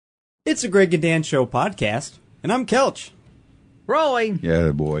It's a Greg and Dan Show podcast, and I'm Kelch. Rolling. Yeah, that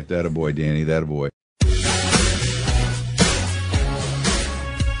a boy, Danny, that a boy.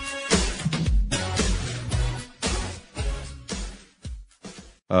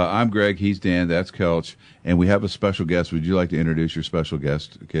 I'm Greg, he's Dan, that's Kelch, and we have a special guest. Would you like to introduce your special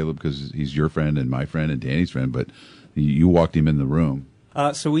guest, Caleb? Because he's your friend and my friend and Danny's friend, but you walked him in the room.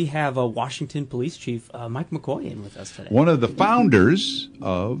 So we have Washington Police Chief Mike McCoy in with us today. One of the founders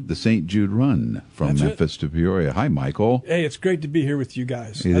of the St. Jude Run from Memphis to Peoria. Hi, Michael. Hey, it's great to be here with you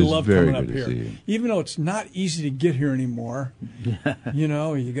guys. I love coming up good here. To see you. Even though it's not easy to get here anymore, you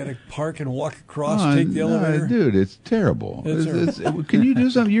know, you got to park and walk across, take the elevator. Dude, it's terrible. Can you do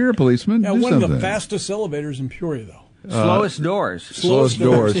something? You're a policeman. Yeah, do one something. of the fastest elevators in Peoria, though. Slowest doors. Slowest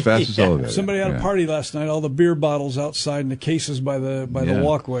doors, fastest elevator. Somebody had a party last night. All the beer bottles outside in the cases by the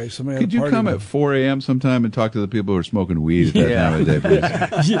walkway. Somebody had Could you come at 4 a.m. sometime and talk to the people who are smoking weed at that time of day,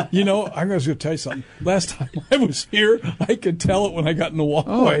 please? You know, I'm going to tell you something. Last time I was here, I could tell it when I got in the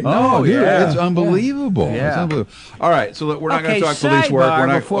walkway. Oh, yeah. It's unbelievable. Yeah. It's unbelievable. All right, so we're not going to talk police work. We're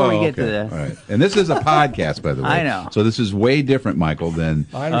not, before we get to this. All right. And this is a podcast, by the way. I know. So this is way different, Michael, than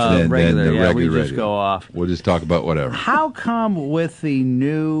the regular. We just go off. We'll just talk about whatever. How come with the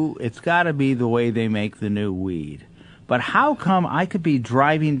new, it's got to be the way they make the new weed, but how come I could be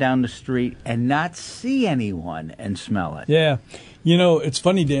driving down the street and not see anyone and smell it? Yeah. You know, it's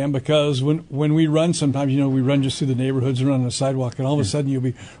funny, Dan, because when we run, sometimes, you know, we run just through the neighborhoods and run on the sidewalk, and all of a sudden you'll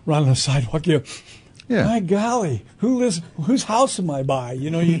be running on the sidewalk, you go, my golly, whose house am I by? You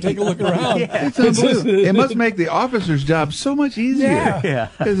know, you take a look around. It's unbelievable. It must make the officer's job so much easier. Yeah.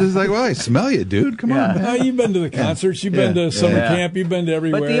 It's like, well, I smell you, dude. Come on, man. You've been to the concerts. You've been to summer camp. You've been to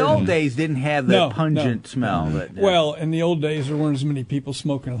everywhere. But the old days didn't have the pungent smell. Well, in the old days, there weren't as many people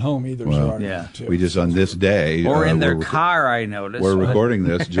smoking at home either. We just, on this day. Or in their car, I noticed. We're recording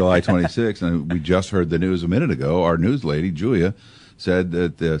this July 26th, and we just heard the news a minute ago. Our news lady, Julia, said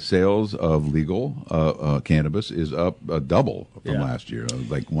that the sales of legal cannabis is up double from last year,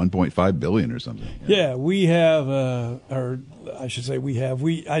 like 1.5 billion or something. Yeah, we have, or I should say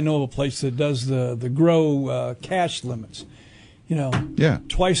I know of a place that does the grow cash limits. You know,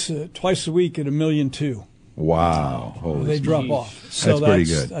 twice a week at $1.2 million. Wow. Holy they drop off. So that's pretty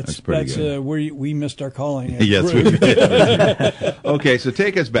good. That's pretty good. Where we missed our calling. Yes, we did. Okay, so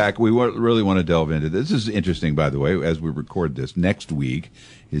take us back. We really want to delve into this. This is interesting, by the way, as we record this. Next week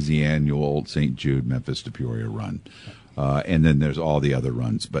is the annual St. Jude Memphis to Peoria run. And then there's all the other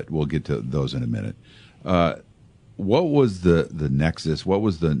runs, but we'll get to those in a minute. What was the nexus? What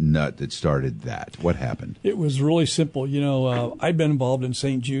was the nut that started that? What happened? It was really simple. You know, I'd been involved in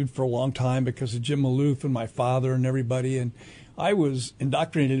St. Jude for a long time because of Jim Maloof and my father and everybody. And I was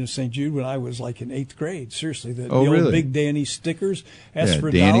indoctrinated in St. Jude when I was like in 8th grade. Seriously, the old Big Danny stickers. Asked for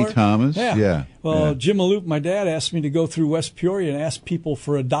 $1. Danny Thomas. Yeah. Well, Jim Maloof, my dad, asked me to go through West Peoria and ask people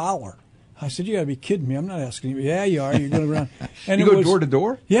for $1. I said, you got to be kidding me. I'm not asking you. Yeah, you are. You're going around. And you go door to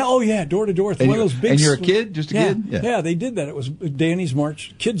door? Yeah, door to door. It's one of those big. And you're a kid? Just a kid? Yeah, they did that. It was Danny's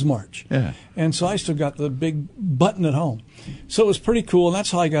March, Kids March. Yeah. And so I still got the big button at home. So it was pretty cool, and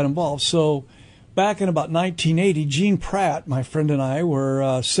that's how I got involved. So back in about 1980, Gene Pratt, my friend, and I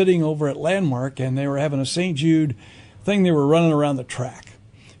were sitting over at Landmark, and they were having a St. Jude thing. They were running around the track.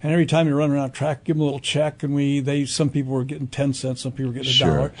 And every time you run around the track, give them a little check, and some people were getting 10 cents, some people were getting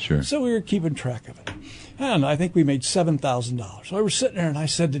 $1. Sure. So we were keeping track of it. And I think we made $7,000. So I was sitting there, and I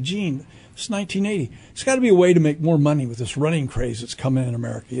said to Gene, it's 1980. There's got to be a way to make more money with this running craze that's coming in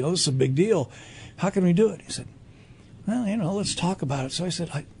America. You know, this is a big deal. How can we do it? He said, well, you know, let's talk about it. So I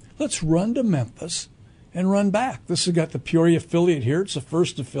said, let's run to Memphis and run back. This has got the Peoria affiliate here. It's the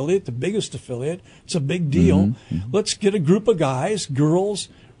first affiliate, the biggest affiliate. It's a big deal. Mm-hmm. Let's get a group of guys, girls,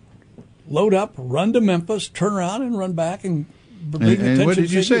 load up, run to Memphis, turn around, and run back and bring attention. And what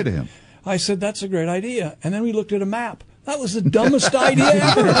did you say to him? I said, that's a great idea. And then we looked at a map. That was the dumbest idea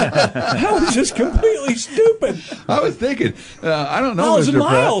ever. That was just completely stupid. I was thinking, I don't know, Mr.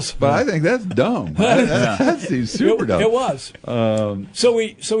 Pratt, but I think that's dumb. That seems super dumb. It was. So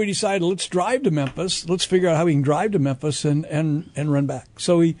we decided, let's drive to Memphis. Let's figure out how we can drive to Memphis and run back.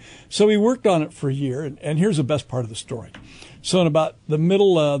 So we worked on it for a year. And here's the best part of the story. So in about the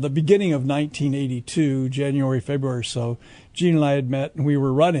beginning of 1982, January, February or so, Gene and I had met, and we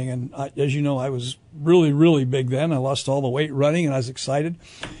were running. And as you know, I was really, really big then. I lost all the weight running, and I was excited.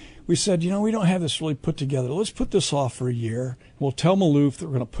 We said, you know, we don't have this really put together. Let's put this off for a year. We'll tell Maloof that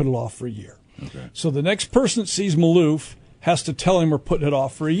we're going to put it off for a year. Okay. So the next person that sees Maloof has to tell him we're putting it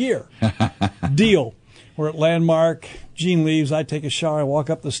off for a year. Deal. We're at Landmark. Gene leaves. I take a shower. I walk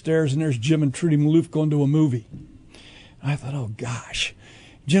up the stairs, and there's Jim and Trudy Maloof going to a movie. I thought, oh, gosh.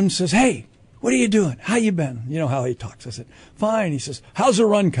 Jim says, "Hey, what are you doing? How you been?" You know how he talks. I said, "Fine." He says, "How's the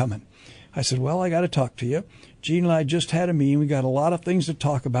run coming?" I said, "Well, I got to talk to you. Gene and I just had a meeting. We got a lot of things to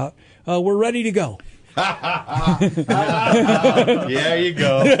talk about. We're ready to go." There you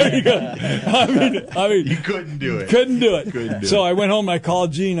go. I mean, You couldn't do it. Couldn't do it. So I went home and I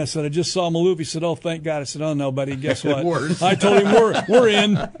called Gene. I said, "I just saw Maloof." He said, "Oh, thank God." I said, "Oh, no, buddy, guess what?" Worse. I told him we're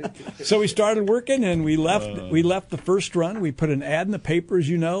in. So we started working and we left the first run. We put an ad in the paper, as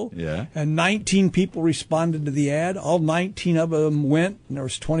you know. Yeah. And 19 people responded to the ad. All 19 of them went, and there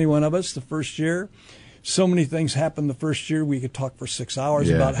was 21 of us the first year. So many things happened the first year. We could talk for 6 hours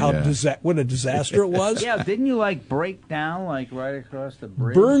about how what a disaster it was. Yeah, didn't you break down right across the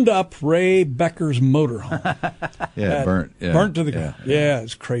bridge? Burned up Ray Becker's motorhome. Burnt to the ground. Yeah,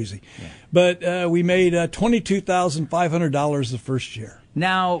 it's crazy. Yeah. But we made $22,500 the first year.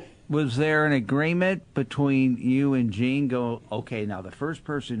 Now, was there an agreement between you and Gene? Go, okay, now the first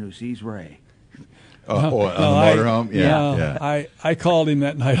person who sees Ray. On the motorhome? Yeah. I called him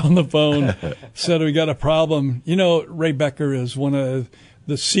that night on the phone, said, "We got a problem." You know, Ray Becker is one of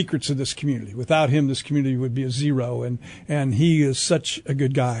the secrets of this community. Without him, this community would be a zero, and he is such a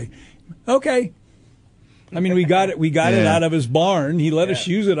good guy. Okay. I mean, we got it out of his barn. He let us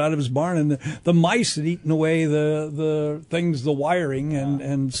use it out of his barn, and the mice had eaten away the things, the wiring,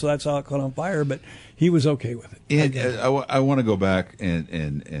 and so that's how it caught on fire. But he was okay with it. And I want to go back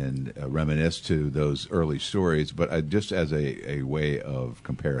and reminisce to those early stories, but just as a way of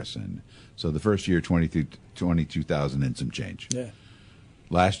comparison. So the first year, 22,000 and some change. Yeah.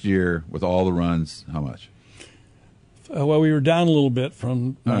 Last year, with all the runs, how much? Well, we were down a little bit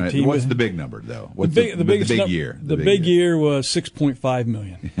from 19. All right. What's the big number, though? What's the big year? The big year was $6.5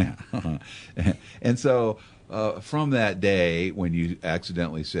 million. Yeah. And so from that day when you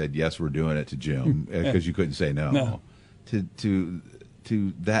accidentally said, "Yes, we're doing it," to Jim, because you couldn't say no, to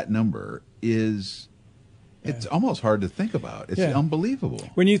that number is... It's almost hard to think about. It's unbelievable.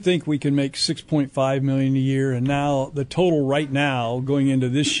 When you think we can make $6.5 million a year, and now the total right now going into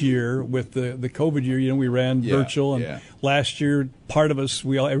this year with the COVID year, we ran virtual, and last year part of us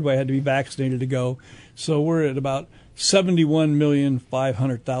everybody had to be vaccinated to go, so we're at about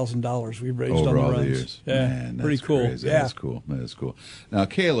 $71,500,000 we've raised over on the all runs. the years. Yeah, Man, that's pretty cool. Crazy. Yeah, that's cool. That is cool. Now,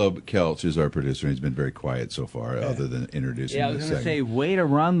 Caleb Kelch is our producer, and he's been very quiet so far, other than introducing. Yeah, I was going to say, way to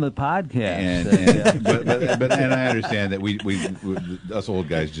run the podcast. But I understand that we us old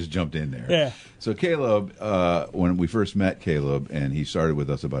guys just jumped in there. Yeah. So Caleb, when we first met Caleb, and he started with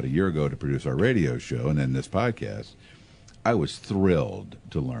us about a year ago to produce our radio show and then this podcast, I was thrilled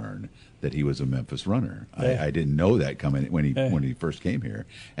to learn that he was a Memphis runner. I didn't know that coming when he first came here,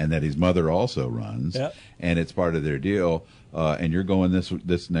 and that his mother also runs, and it's part of their deal. And you're going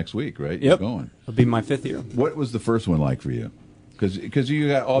this next week, right? Yep. You're going. It'll be my 5th year. What was the first one like for you? Because you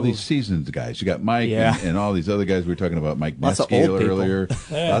got all these seasoned guys. You got Mike and all these other guys we were talking about. Mike Neskeel earlier.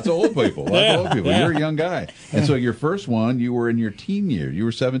 Lots of old people. You're a young guy. And so your first one, you were in your teen year. You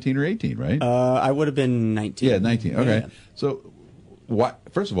were 17 or 18, right? I would have been 19. Yeah, 19. Okay. Yeah. So...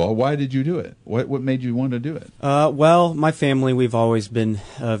 First of all, why did you do it? What made you want to do it? Well, my family, we've always been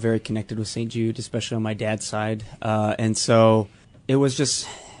very connected with St. Jude, especially on my dad's side, and so it was just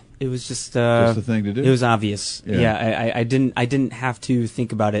the thing to do. It was obvious. Yeah, I didn't have to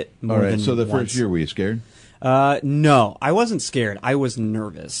think about it more than so the once. first year, were you scared? No, I wasn't scared. I was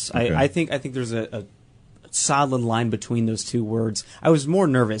nervous. Okay. I think there's a solid line between those two words. I was more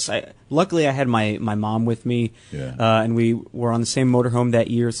nervous. Luckily I had my mom with me, and we were on the same motorhome that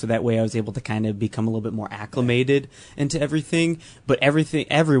year, so that way I was able to kind of become a little bit more acclimated into everything. But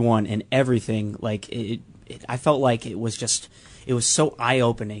everyone and everything, I felt like it was so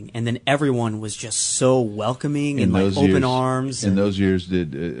eye-opening, and then everyone was just so welcoming and open arms. In those years,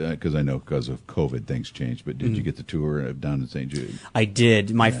 because I know because of COVID things changed, but did you get the tour down in St. Jude? I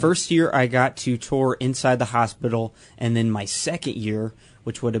did. My first year, I got to tour inside the hospital, and then my second year,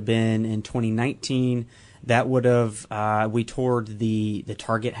 which would have been in 2019, that would have we toured the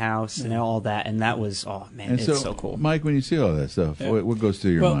Target House and all that, and that was it's so cool. Mike, when you see all that stuff, what goes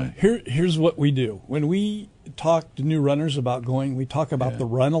through your mind? Here's what we do when we talk to new runners about going. We talk about the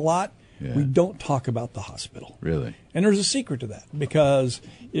run a lot. Yeah. We don't talk about the hospital. Really? And there's a secret to that, because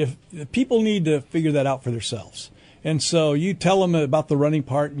if people need to figure that out for themselves. And so you tell them about the running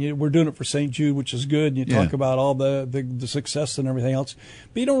part, and we're doing it for St. Jude, which is good. And you talk about all the success and everything else,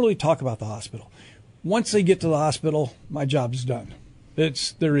 but you don't really talk about the hospital. Once they get to the hospital, my job's done.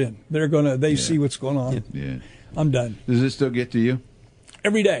 They're in. They see what's going on. Yeah. I'm done. Does it still get to you?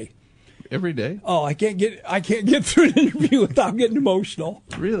 Every day. Every day? Oh, I can't get through an interview without getting emotional.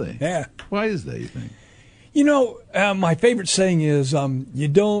 Really? Yeah. Why is that, you think? My favorite saying is you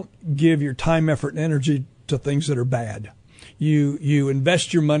don't give your time, effort, and energy to things that are bad. You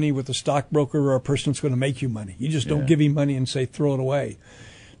invest your money with a stockbroker or a person that's going to make you money. You just don't give him money and say throw it away.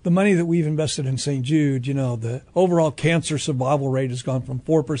 The money that we've invested in St. Jude, the overall cancer survival rate has gone from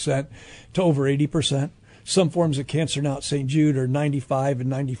 4% to over 80%. Some forms of cancer now at St. Jude are 95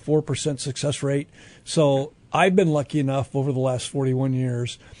 and 94% success rate. So I've been lucky enough over the last 41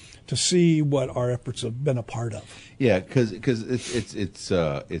 years to see what our efforts have been a part of. Yeah, because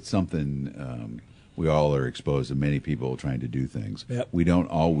it's something we all are exposed to. Many people trying to do things. Yep. We don't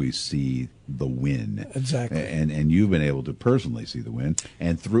always see the win. Exactly. And you've been able to personally see the win,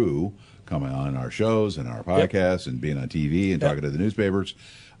 and through coming on our shows and our podcasts and being on TV and talking to the newspapers,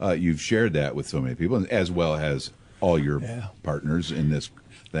 you've shared that with so many people, as well as all your partners in this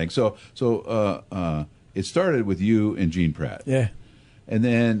thing. So it started with you and Gene Pratt. Yeah. And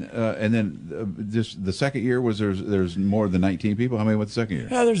then just the second year there's more than 19 people. How many went the second year?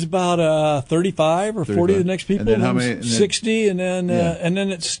 Yeah, there's about 35 or 40 the next people. And then how many? 60, and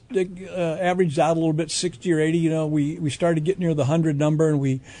then it's averaged out a little bit, 60 or 80. We started getting near the 100 number, and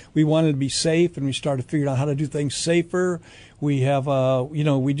we wanted to be safe, and we started figuring out how to do things safer. We have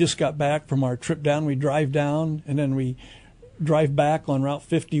we just got back from our trip down. We drive down, and then we drive back on Route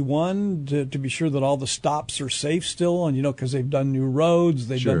 51 to be sure that all the stops are safe still, and because they've done new roads,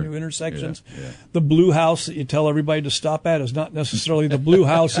 they've done new intersections. Yeah. The blue house that you tell everybody to stop at is not necessarily the blue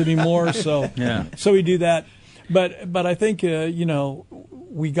house anymore. So so we do that, but I think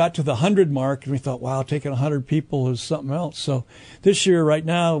we got to the 100 mark, and we thought, wow, taking 100 people is something else. So this year, right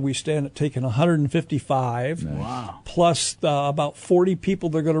now, we stand at taking 155. Nice. Wow. Plus about 40 people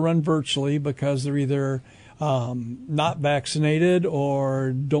they're going to run virtually because they're either not vaccinated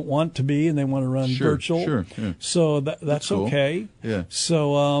or don't want to be, and they want to run virtual. Sure, yeah. So that's cool. Okay. Yeah.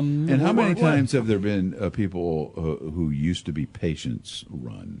 So and how many times have there been people who used to be patients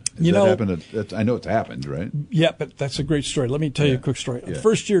run? I know it's happened, right? Yeah, but that's a great story. Let me tell you a quick story. The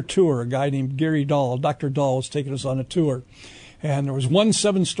first year tour, a guy named Gary Dahl, Dr. Dahl, was taking us on a tour, and there was one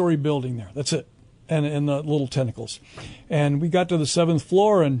 7-story building there. That's it, and the little tentacles. And we got to the 7th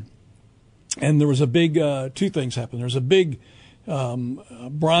floor, and there was a big, two things happened. There was a big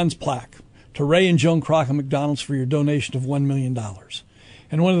bronze plaque to Ray and Joan Kroc of McDonald's for your donation of $1 million.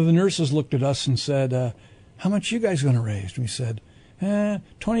 And one of the nurses looked at us and said, how much you guys going to raise? And we said,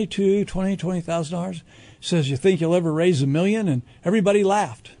 $20,000. Says, you think you'll ever raise $1 million? And everybody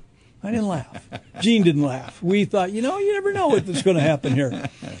laughed. I didn't laugh. Gene didn't laugh. We thought, you never know what's going to happen here.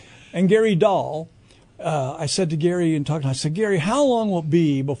 And Gary Dahl, I said to Gary I said, Gary, how long will it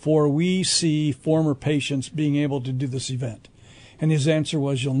be before we see former patients being able to do this event? And his answer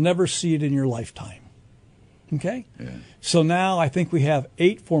was, you'll never see it in your lifetime. Okay? Yeah. So now I think we have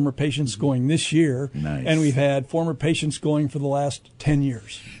 8 former patients going this year. Nice. And we've had former patients going for the last 10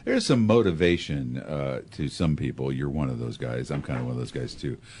 years. There's some motivation to some people. You're one of those guys. I'm kind of one of those guys,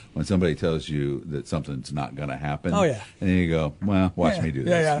 too. When somebody tells you that something's not going to happen, and then you go, well, watch me do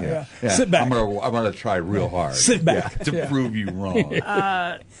this. Yeah. Sit back. I'm going to try real hard. Sit back. To prove you wrong.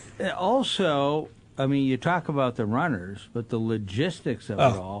 Also, you talk about the runners, but the logistics of it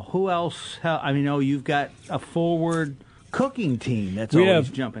all. Who else? You've got a forward cooking team that's always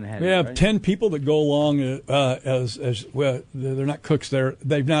jumping ahead. We have 10 people that go along as well. They're not cooks.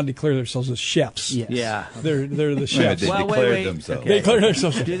 They've now declared themselves as chefs. Yes. Yeah, they're the chefs. They declared themselves. Okay. They declared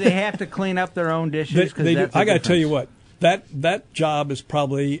themselves. Do they have to clean up their own dishes? They do. I got to tell you what. That job is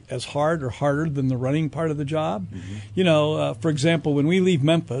probably as hard or harder than the running part of the job. Mm-hmm. For example, when we leave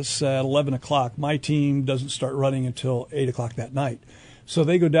Memphis at 11 o'clock, my team doesn't start running until 8 o'clock that night. So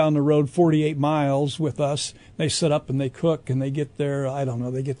they go down the road 48 miles with us. They set up and they cook, and they get there,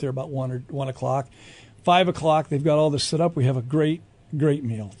 they get there about 1 o'clock. 5 o'clock, they've got all this set up. We have a great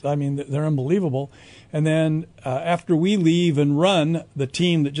meal. They're unbelievable. And then after we leave and run, the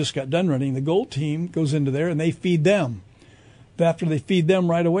team that just got done running, the gold team, goes into there and they feed them. After they feed them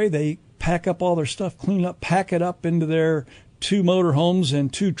right away, they pack up all their stuff, clean up, pack it up into their 2 motorhomes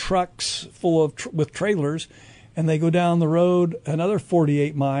and 2 trucks full with trailers, and they go down the road another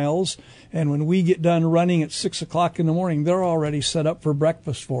 48 miles. And when we get done running at 6 o'clock in the morning, they're already set up for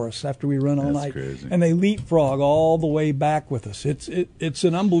breakfast for us after we run all night. Crazy. And they leapfrog all the way back with us. It's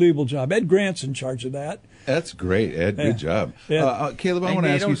an unbelievable job. Ed Grant's in charge of that. That's great, Ed. Good job. Yeah. Caleb, I want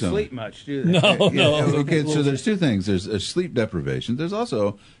to ask you something. They don't sleep much, do they? No. Okay, so there's 2 things. There's sleep deprivation. There's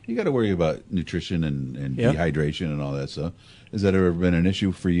also, you got to worry about nutrition and dehydration and all that stuff. Has that ever been an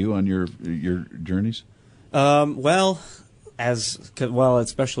issue for you on your journeys?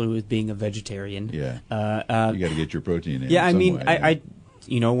 Especially with being a vegetarian. Yeah. You got to get your protein in. Yeah, some way.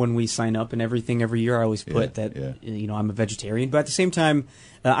 when we sign up and everything every year, I always put that I'm a vegetarian. But at the same time,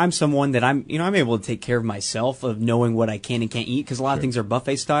 I'm someone that I'm able to take care of myself, of knowing what I can and can't eat, because a lot of things are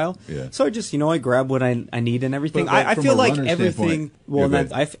buffet style. Yeah. So I just I grab what I need and everything. But I feel like everything.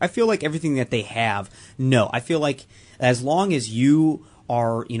 I feel like everything that they have. No, I feel like as long as you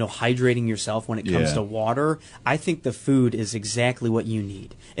are hydrating yourself when it comes to water, I think the food is exactly what you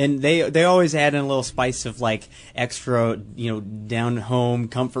need. And they always add in a little spice of like extra down home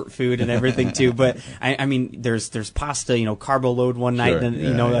comfort food and everything too. But I mean there's pasta, carbo load one night, and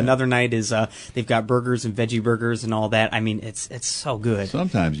another night is they've got burgers and veggie burgers and all that. I mean it's so good.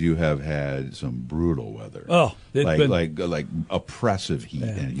 Sometimes you have had some brutal weather. Oh, like oppressive heat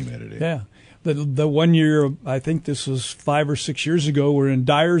and humidity. Yeah. The 1 year, I think this was 5 or 6 years ago, we're in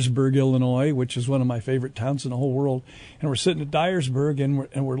Dyersburg, Illinois, which is one of my favorite towns in the whole world. And we're sitting at Dyersburg,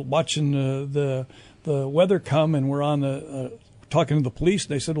 and we're watching the weather come, and we're on talking to the police.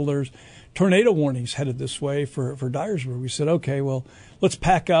 And they said, well, there's tornado warnings headed this way for Dyersburg. We said, okay, well, let's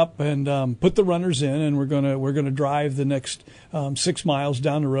pack up and put the runners in, and we're gonna drive the next 6 miles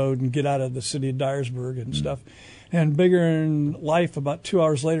down the road and get out of the city of Dyersburg and stuff. And bigger in life, about 2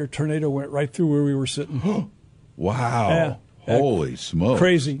 hours later, tornado went right through where we were sitting. Wow. Yeah. Holy smoke.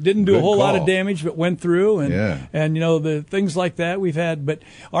 Crazy. Didn't do a whole lot of damage, but went through. And the things like that we've had. But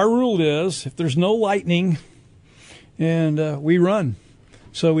our rule is, if there's no lightning, and we run.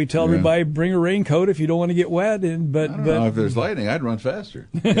 So we tell everybody, bring a raincoat if you don't want to get wet. But if there's lightning, I'd run faster.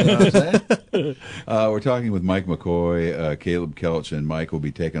 You know what I'm saying? We're talking with Mike McCoy, Caleb Kelch, and Mike will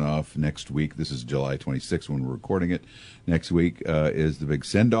be taking off next week. This is July 26th when we're recording it. Next week is the big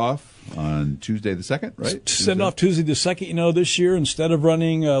send-off on Tuesday the 2nd, right? Send-off Tuesday the 2nd. This year, instead of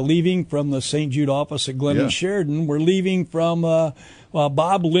leaving from the St. Jude office at Glen and Sheridan, we're leaving from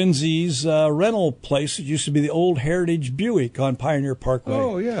Bob Lindsay's rental place. It used to be the old Heritage Buick on Pioneer Parkway.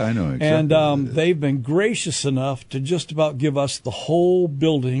 Oh, yeah, I know exactly. And they've been gracious enough to just about give us the whole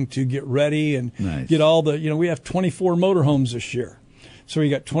building to get ready and get all the, we have 24 motorhomes this year. So we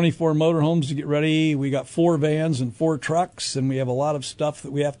got 24 motorhomes to get ready. We got 4 vans and 4 trucks, and we have a lot of stuff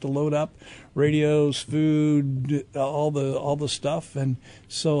that we have to load up: radios, food, all the stuff. And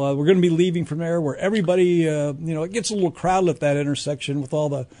so we're going to be leaving from there, where everybody, it gets a little crowded at that intersection with all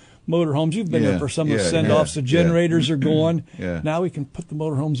the motorhomes. You've been there for some of the send-offs. The generators are going. Now we can put the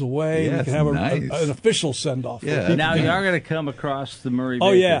motorhomes away. We can have an official send-off. Now you are going to come across the Murray Baker.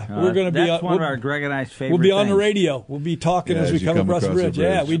 Oh, yeah. We're going to be That's one of our Greg and I's favorite We'll be on things. the radio. We'll be talking as we come across the bridge.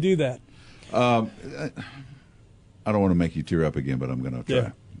 Yeah, we do that. I don't want to make you tear up again, but I'm going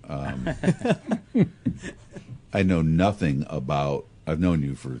to try. I know nothing about, I've known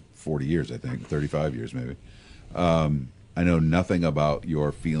you for 40 years, I think, 35 years maybe. I know nothing about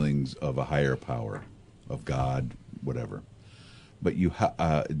your feelings of a higher power, of God, whatever. But do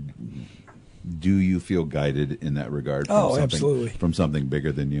you feel guided in that regard? From absolutely. From something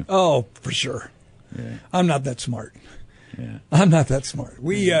bigger than you? Oh, for sure. Yeah. I'm not that smart. Yeah. I'm not that smart.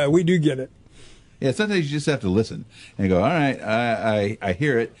 We do get it. Yeah, sometimes you just have to listen and go, all right, I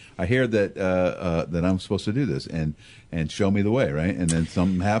hear it. I hear that that I'm supposed to do this, and show me the way, right? And then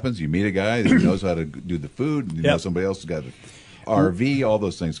something happens. You meet a guy who knows how to do the food, and you know somebody else has got an RV. All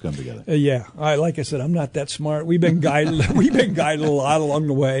those things come together. Like I said, I'm not that smart. We've been guided. We've been guided a lot along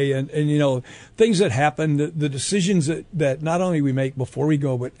the way, and things that happen, the decisions that not only we make before we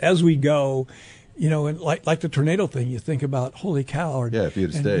go, but as we go. And like the tornado thing, you think about, holy cow! If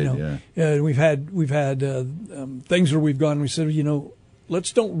you'd stayed, And we've had things where we've gone and we said,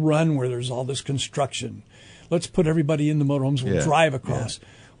 let's don't run where there's all this construction. Let's put everybody in the motorhomes. We'll drive across.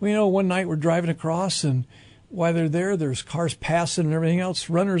 Well, one night we're driving across, and while they're there, there's cars passing and everything else.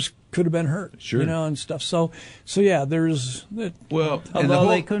 Runners could have been hurt, and stuff. So there's. Although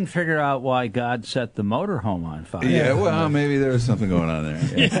they couldn't figure out why God set the motorhome on fire. Yeah, well, maybe there was something going on there.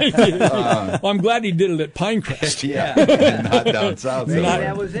 Well, I'm glad he did it at Pinecrest. Not down south. Maybe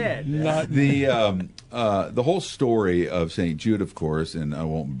that was it. The whole story of St. Jude, of course, and I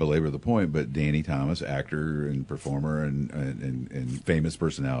won't belabor the point, but Danny Thomas, actor and performer and famous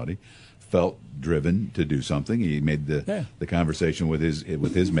personality, felt driven to do something. He made the conversation with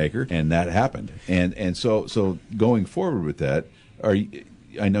his maker, and that happened. And so going forward with that,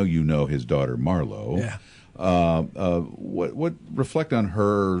 I know you know his daughter Marlo. Yeah. What reflect on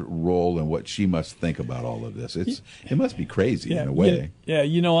her role and what she must think about all of this? It must be crazy in a way.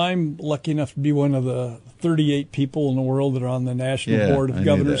 I'm lucky enough to be one of the 38 people in the world that are on the National Board of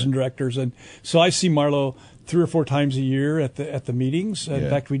Governors and Directors, and so I see Marlo 3 or 4 times a year at the meetings. In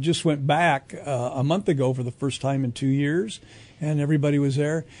fact, we just went back a month ago for the first time in 2 years, and everybody was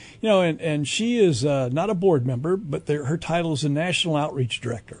there. And she is not a board member, but her title is a National Outreach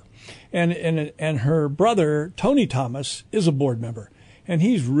Director. And her brother, Tony Thomas, is a board member, and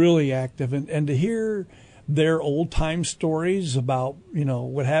he's really active. And to hear their old time stories about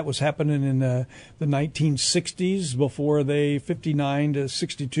what was happening in the 1960s before 59 to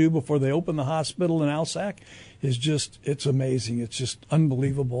 62 before they opened the hospital in Alsac is it's amazing. It's just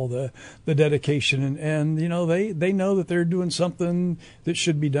unbelievable, the dedication, and they know that they're doing something that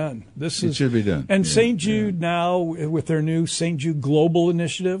should be done. It should be done. And St. Jude now with their new St. Jude Global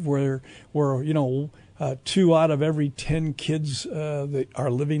Initiative, where 2 out of every 10 kids that are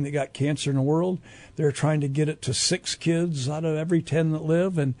living that got cancer in the world, they're trying to get it to 6 kids out of every 10 that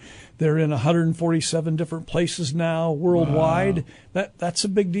live, and they're in 147 different places now worldwide. Wow. That's a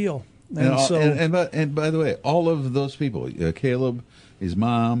big deal. And by the way, all of those people, Caleb, his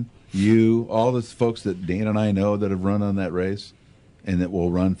mom, you, all the folks that Dan and I know that have run on that race and that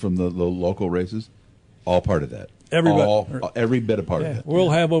will run from the local races, all part of that. Every bit a part of it. We'll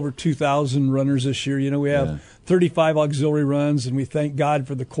have over 2,000 runners this year. We have 35 auxiliary runs, and we thank God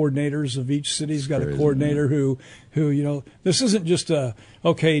for the coordinators of each city's got a coordinator who this isn't just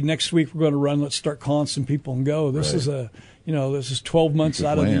next week we're going to run, let's start calling some people and go. This is this is 12 months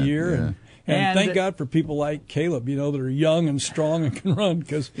out of the year, and thank God for people like Caleb, that are young and strong and can run,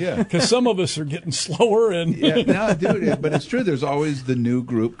 because some of us are getting slower. And but it's true. There's always the new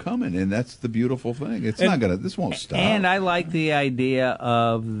group coming, and that's the beautiful thing. This won't stop. And I like the idea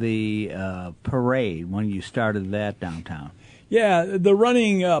of the parade when you started that downtown. Yeah, the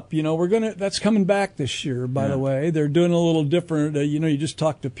running up, that's coming back this year, by the way. They're doing a little different. You just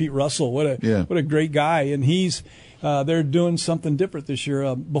talked to Pete Russell. What a great guy. And they're doing something different this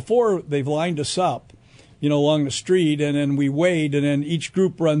year. Before, they've lined us up, along the street, and then we wait, and then each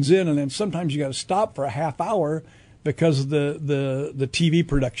group runs in, and then sometimes you got to stop for a half hour because of the TV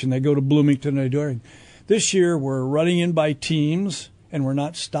production. They go to Bloomington and they're doing. This year, we're running in by teams, and we're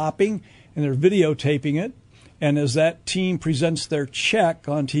not stopping, and they're videotaping it. And as that team presents their check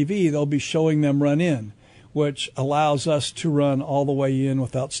on TV, they'll be showing them run in, which allows us to run all the way in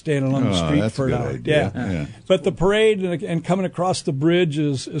without standing on the street for an hour. Idea. But the parade and coming across the bridge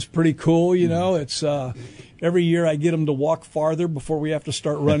is pretty cool. It's every year I get them to walk farther before we have to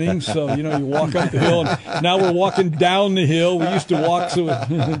start running. So you walk up the hill, and now we're walking down the hill. We used to walk. So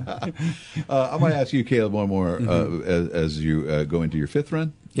I'm going to ask you, Caleb, one more as you go into your 5th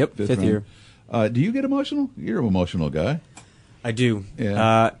run. Yep, fifth year. Do you get emotional? You're an emotional guy. I do.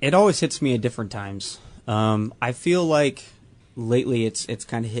 Yeah. It always hits me at different times. I feel like lately it's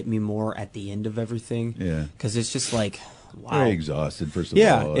kind of hit me more at the end of everything. Yeah. Because it's just like, wow. Very exhausted, first of all.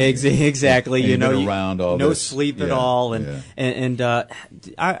 Yeah, exactly. Around all no this. sleep at all. And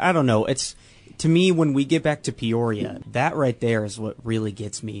I don't know. It's, to me, when we get back to Peoria, that right there is what really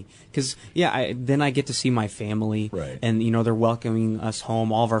gets me. Because, then I get to see my family. Right. And, they're welcoming us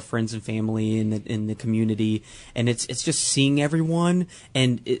home, all of our friends and family in the community. And it's just seeing everyone.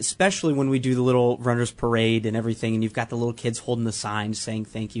 And especially when we do the little runners parade and everything, and you've got the little kids holding the signs saying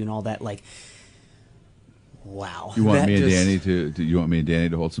thank you and all that. Like, wow. You want me and Danny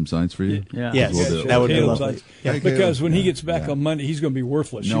to hold some signs for you? Yeah. Yes, that would be lovely. Yeah, because when he gets back on Monday, he's going to be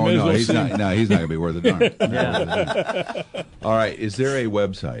worthless. No, he's not. No, he's not going to be worth a darn. All right. Is there a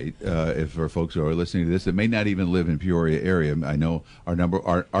website if our folks who are listening to this that may not even live in Peoria area? I know our number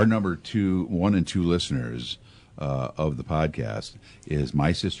 1 and 2 listeners of the podcast is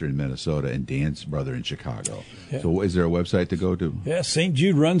my sister in Minnesota and Dan's brother in Chicago. Yeah. So is there a website to go to? Yeah,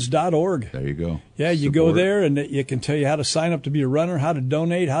 stjuderuns.org. There you go. Yeah, you go there and it can tell you how to sign up to be a runner, how to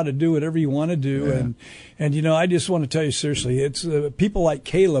donate, how to do whatever you want to do. Yeah. And I just want to tell you seriously, it's people like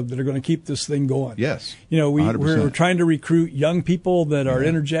Caleb that are going to keep this thing going. Yes. We're trying to recruit young people that are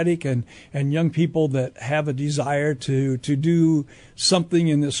energetic and young people that have a desire to do something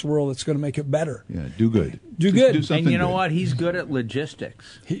in this world that's going to make it better. Yeah, do good. Do good. Do something and you know good. What? He's good at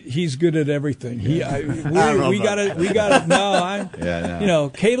logistics. He's good at everything. We got to. No,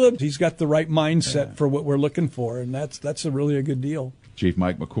 Caleb, he's got the right mindset for what we're looking for, and that's really a good deal. Chief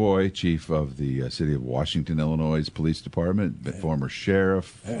Mike McCoy, chief of the City of Washington, Illinois Police Department, former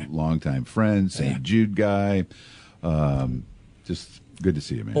sheriff, longtime friend, St. Jude guy. Just good to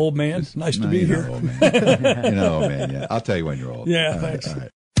see you, man. Old man, nice to be here. Old man. Old man. Yeah, I'll tell you when you're old. Yeah, thanks. All right.